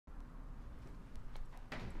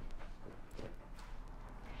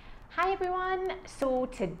everyone. So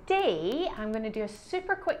today I'm going to do a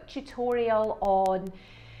super quick tutorial on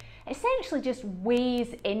essentially just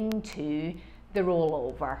ways into the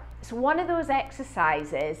rollover. It's one of those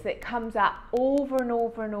exercises that comes up over and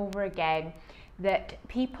over and over again that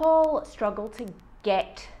people struggle to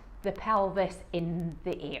get the pelvis in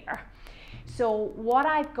the air. So what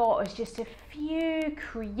I've got is just a few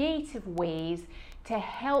creative ways to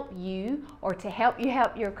help you, or to help you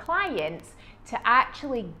help your clients to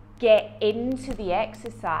actually get into the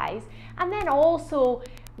exercise, and then also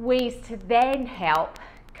ways to then help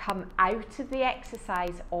come out of the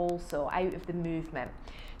exercise, also out of the movement.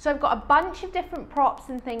 So I've got a bunch of different props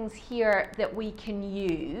and things here that we can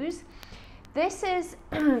use. This is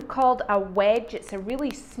called a wedge. It's a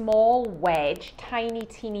really small wedge, tiny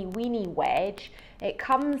teeny weeny wedge. It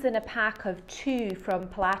comes in a pack of 2 from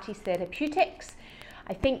Pilates Therapeutics.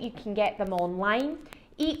 I think you can get them online.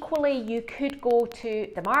 Equally, you could go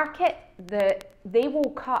to the market. They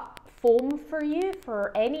will cut foam for you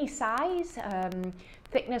for any size,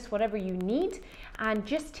 thickness, whatever you need, and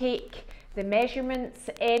just take the measurements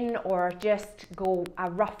in, or just go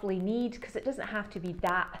a roughly need, because it doesn't have to be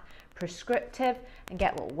that prescriptive, and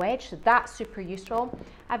get a little wedge. So that's super useful.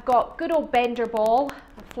 I've got good old bender ball,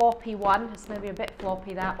 a floppy one. It's maybe a bit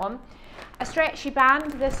floppy, that one. A stretchy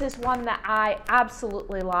band. This is one that I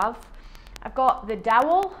absolutely love. I've got the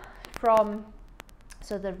dowel from,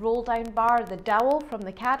 so the roll down bar, the dowel from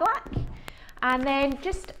the Cadillac, and then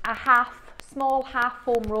just a small half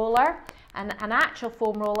foam roller and an actual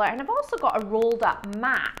foam roller. And I've also got a rolled up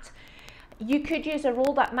mat. You could use a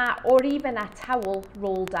rolled up mat, or even a towel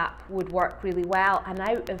rolled up would work really well. And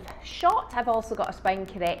out of shot, I've also got a spine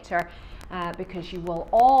corrector, because you will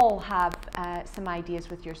all have some ideas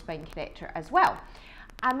with your spine corrector as well.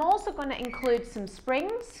 I'm also going to include some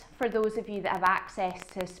springs for those of you that have access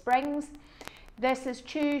to springs. This is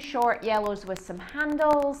 2 short yellows with some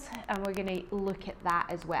handles, and we're going to look at that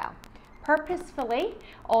as well. Purposefully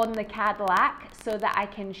on the Cadillac, so that I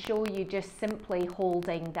can show you just simply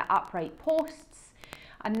holding the upright posts.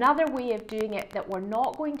 Another way of doing it that we're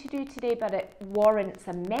not going to do today, but it warrants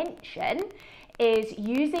a mention, is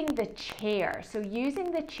using the chair. So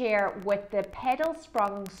using the chair with the pedal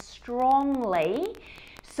sprung strongly,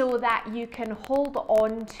 so that you can hold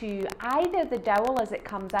on to either the dowel as it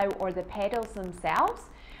comes out or the pedals themselves.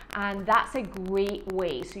 And that's a great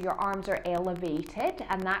way. So your arms are elevated,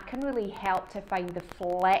 and that can really help to find the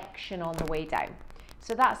flexion on the way down.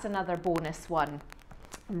 So that's another bonus one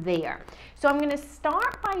there. So I'm going to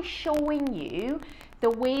start by showing you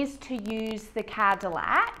the ways to use the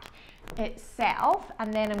Cadillac itself,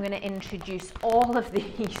 and then I'm going to introduce all of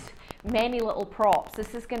these many little props.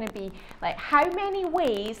 This is going to be like, how many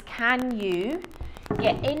ways can you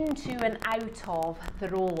get into and out of the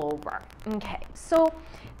rollover? Okay, so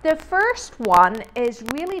the first one is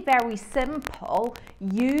really very simple,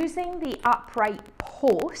 using the upright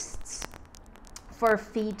posts for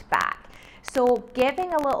feedback. So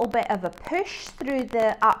giving a little bit of a push through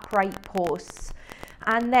the upright posts,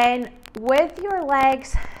 and then with your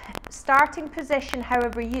legs, starting position,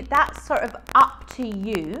 however that's sort of up to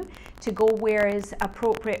you to go where is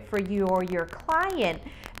appropriate for you or your client,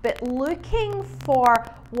 but looking for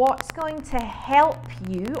what's going to help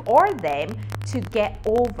you or them to get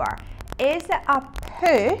over. Is it a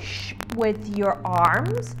push with your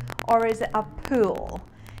arms, or is it a pull?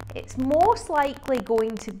 It's most likely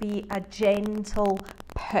going to be a gentle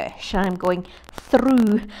push. I'm going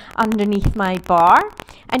through underneath my bar,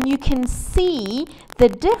 and you can see the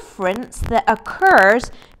difference that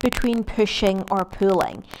occurs between pushing or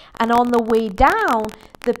pulling. And on the way down,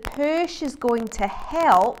 the push is going to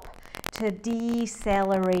help to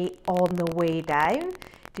decelerate on the way down.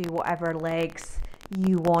 Do whatever legs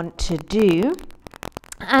you want to do.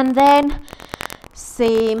 And then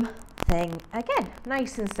same thing again,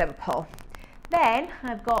 nice and simple. Then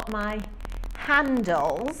I've got my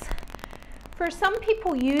handles. For some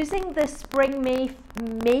people, using the spring may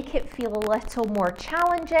make it feel a little more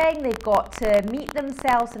challenging. They've got to meet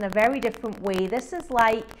themselves in a very different way. This is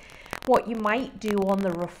like what you might do on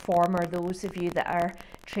the reformer, those of you that are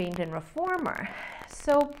trained in reformer.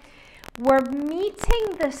 So we're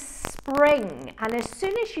meeting the spring, and as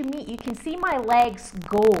soon as you meet, you can see my legs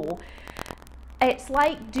go. It's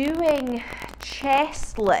like doing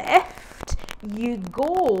chest lift. You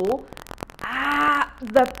go at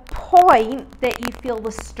the point that you feel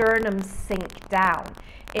the sternum sink down.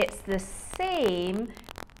 It's the same,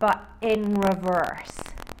 but in reverse.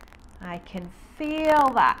 I can feel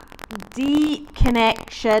that deep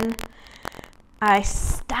connection. I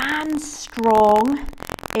stand strong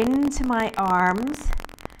into my arms,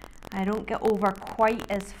 I don't get over quite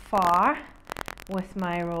as far with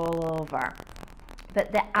my rollover.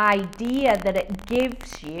 But the idea that it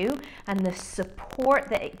gives you and the support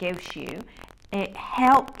that it gives you, it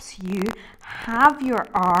helps you have your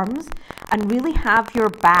arms and really have your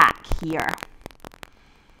back here.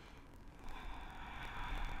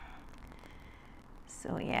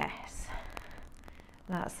 So yes,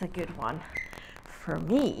 that's a good one for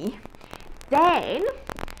me. Then,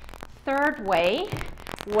 third way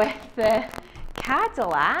with the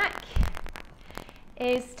Cadillac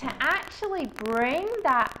is to actually bring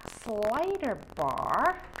that slider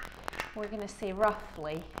bar, we're going to say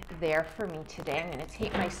roughly there for me today. I'm going to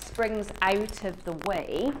take my springs out of the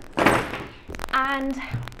way and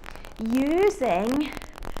using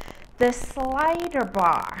the slider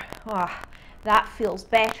bar. Oh, that feels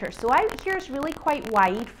better. So out here is really quite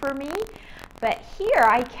wide for me, but here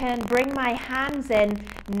I can bring my hands in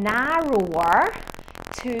narrower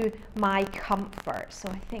to my comfort. So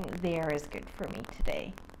I think there is good for me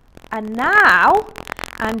today. And now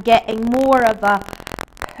I'm getting more of a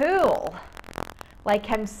pull,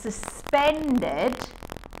 like I'm suspended,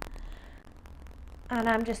 and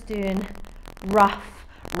I'm just doing rough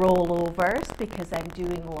rollovers because I'm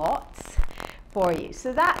doing lots for you.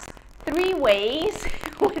 So that's 3 ways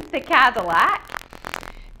with the Cadillac.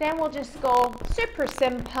 Then we'll just go super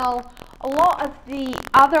simple. A lot of the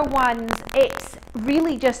other ones, it's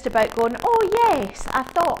really just about going, oh yes, I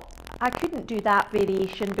thought I couldn't do that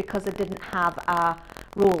variation because I didn't have a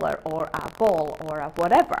roller or a ball or a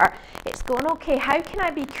whatever. It's going, okay, how can I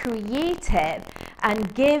be creative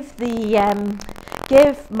and give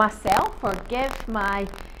myself or give my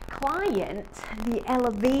client the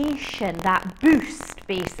elevation, that boost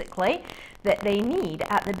basically that they need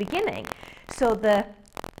at the beginning. So the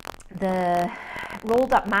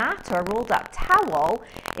rolled up mat or rolled up towel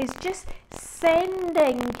is just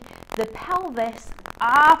sending the pelvis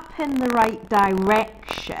up in the right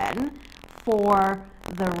direction for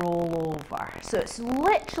the rollover. So it's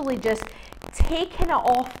literally just taking it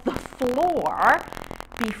off the floor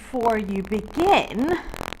before you begin.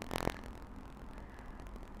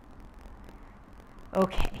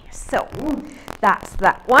 Okay, so that's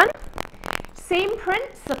that one. Same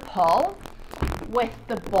principle with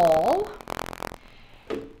the ball.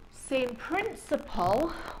 Same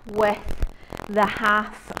principle with the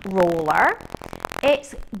half roller.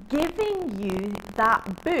 It's giving you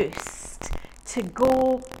that boost to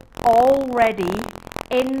go already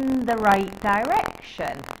in the right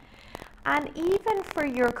direction. And even for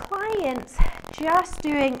your clients, just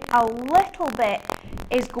doing a little bit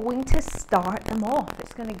is going to start them off.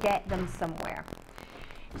 It's going to get them somewhere.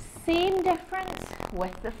 Same difference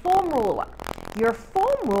with the foam roller. Your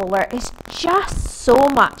foam roller is just so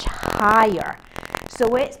much higher.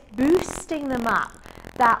 So it's boosting them up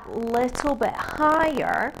that little bit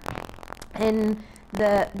higher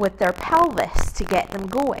with their pelvis to get them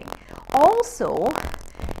going. Also,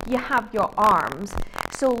 you have your arms.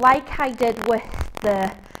 So like I did with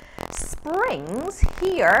the springs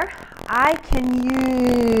here, I can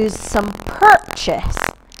use some purchase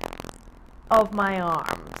of my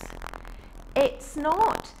arms. It's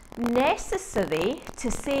not necessary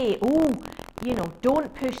to say, oh, you know,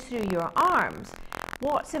 don't push through your arms.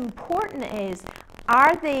 What's important is,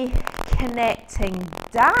 are they connecting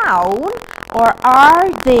down or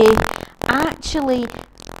are they actually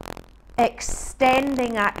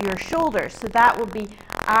extending at your shoulders? So that would be,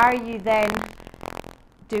 are you then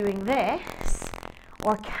doing this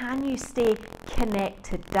or can you stay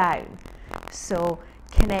connected down? So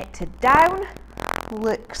connected down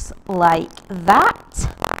looks like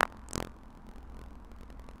that,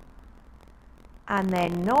 and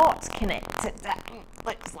then not connected down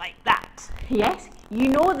looks like that. Yes, you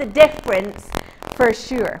know the difference for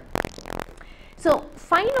sure. So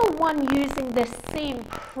final one using the same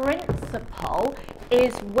principle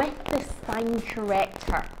is with the spine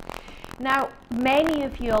corrector. Now, many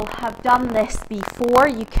of you will have done this before.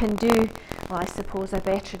 You can do, well, I suppose I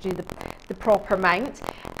better do the proper mount.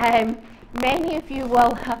 Many of you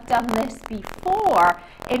will have done this before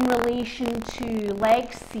in relation to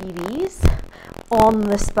leg series on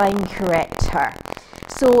the spine corrector.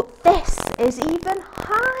 So this is even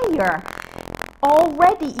higher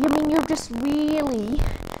already. I mean, you're just really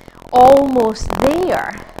almost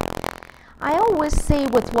there. I always say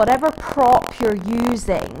with whatever prop you're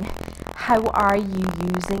using, how are you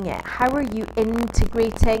using it? How are you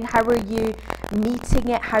integrating? How are you meeting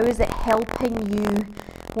it? How is it helping you?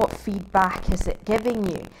 What feedback is it giving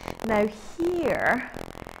you? Now here,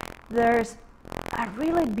 there's a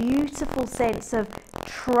really beautiful sense of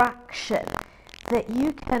traction that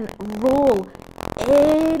you can roll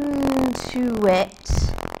into it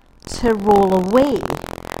to roll away.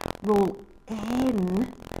 Roll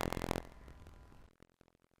in,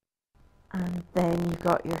 and then you've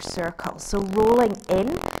got your circle. So rolling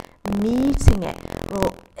in, meeting it,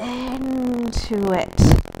 roll into it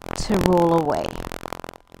to roll away.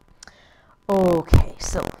 Okay,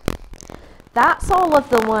 so that's all of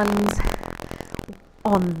the ones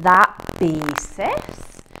on that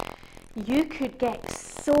basis. You could get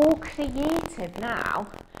so creative now,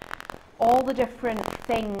 all the different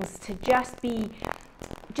things to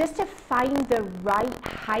just to find the right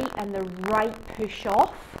height and the right push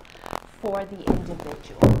off for the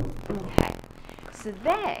individual. Okay, so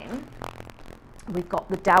then we've got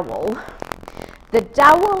the dowel. The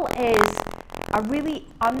dowel is a really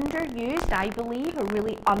underused, I believe, a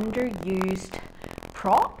really underused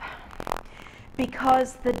prop,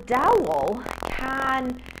 because the dowel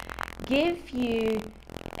can give you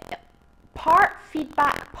part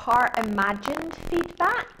feedback, part imagined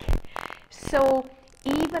feedback. So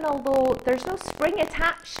even although there's no spring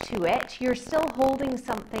attached to it, you're still holding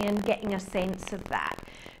something and getting a sense of that.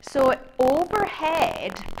 So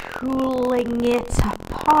overhead, pulling it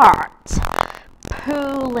apart,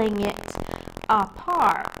 pulling it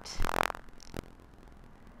apart,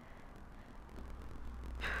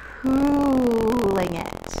 pulling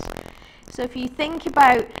it. So if you think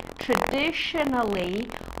about traditionally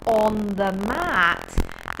on the mat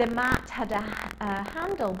had a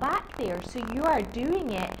handle back there, so you are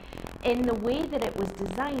doing it in the way that it was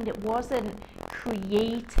designed. It wasn't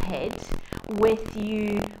created with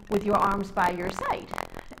your arms by your side.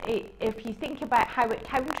 If you think about how it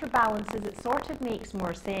counterbalances, it sort of makes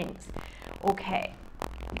more sense. Okay,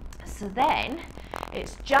 so then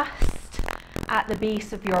it's just at the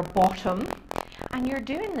base of your bottom, and you're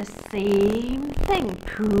doing the same thing,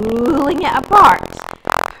 pulling it apart,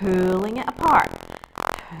 pulling it apart,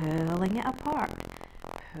 pulling it apart,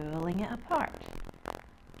 pulling it apart.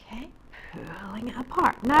 Okay, pulling it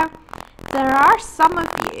apart. Now, there are some of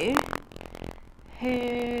you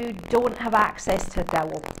who don't have access to a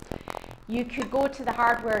dowel. You could go to the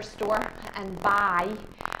hardware store and buy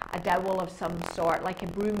a dowel of some sort, like a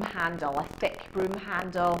broom handle, a thick broom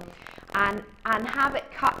handle, and have it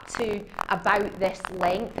cut to about this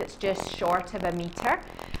length. It's just short of 1 meter,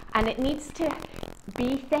 and it needs to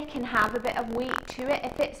be thick and have a bit of weight to it.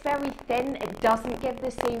 If it's very thin, it doesn't give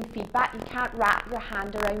the same feedback. You can't wrap your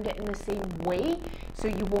hand around it in the same way, so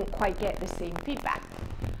you won't quite get the same feedback.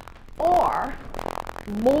 Or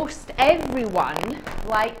most everyone,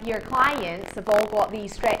 like your clients, have all got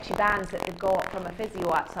these stretchy bands that they've got from a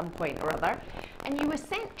physio at some point or other, and you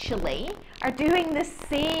essentially are doing the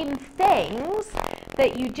same things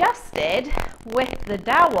that you just did with the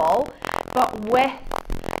dowel, but with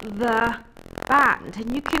the band.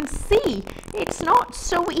 And you can see it's not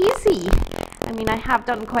so easy. I mean, I have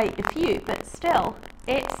done quite a few, but still,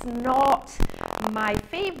 it's not my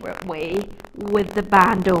favorite way with the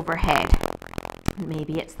band overhead.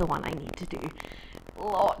 Maybe it's the one I need to do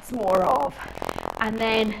lots more of. And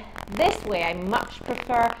then this way, I much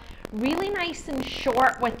prefer really nice and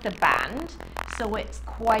short with the band, so it's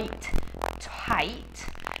quite tight,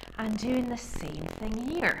 and doing the same thing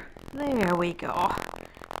here. There we go.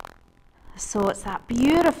 So it's that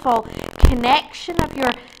beautiful connection of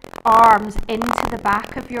your arms into the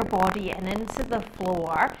back of your body and into the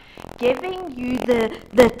floor, giving you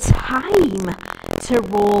the time to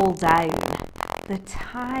roll down. The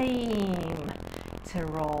time to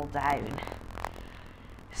roll down.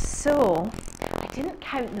 So I didn't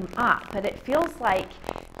count them up, but it feels like,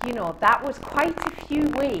 you know, that was quite a few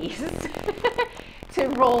ways to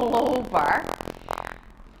roll over.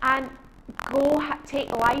 And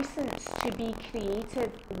take license to be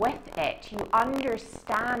creative with it. You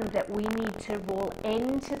understand that we need to roll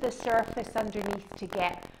into the surface underneath to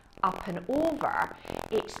get up and over.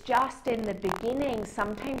 It's just in the beginning,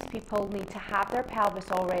 sometimes people need to have their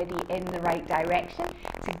pelvis already in the right direction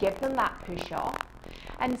to give them that push off.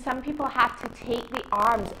 And some people have to take the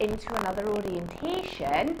arms into another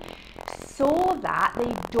orientation so that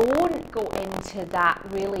they don't go into that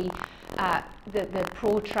really the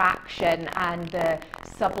protraction and the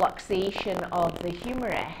subluxation of the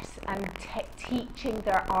humerus, and teaching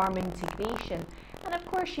their arm integration. And of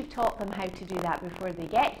course, you've taught them how to do that before they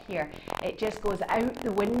get here. It just goes out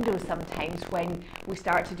the window sometimes when we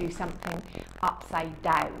start to do something upside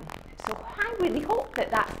down. So I really hope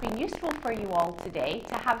that that's been useful for you all today,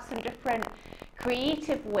 to have some different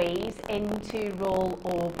creative ways into roll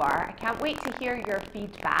over. I can't wait to hear your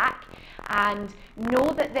feedback, and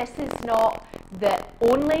know that this is not the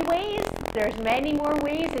only ways. There's many more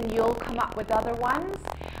ways, and you'll come up with other ones.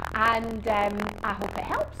 and I hope it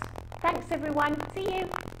helps. Thanks everyone. See you.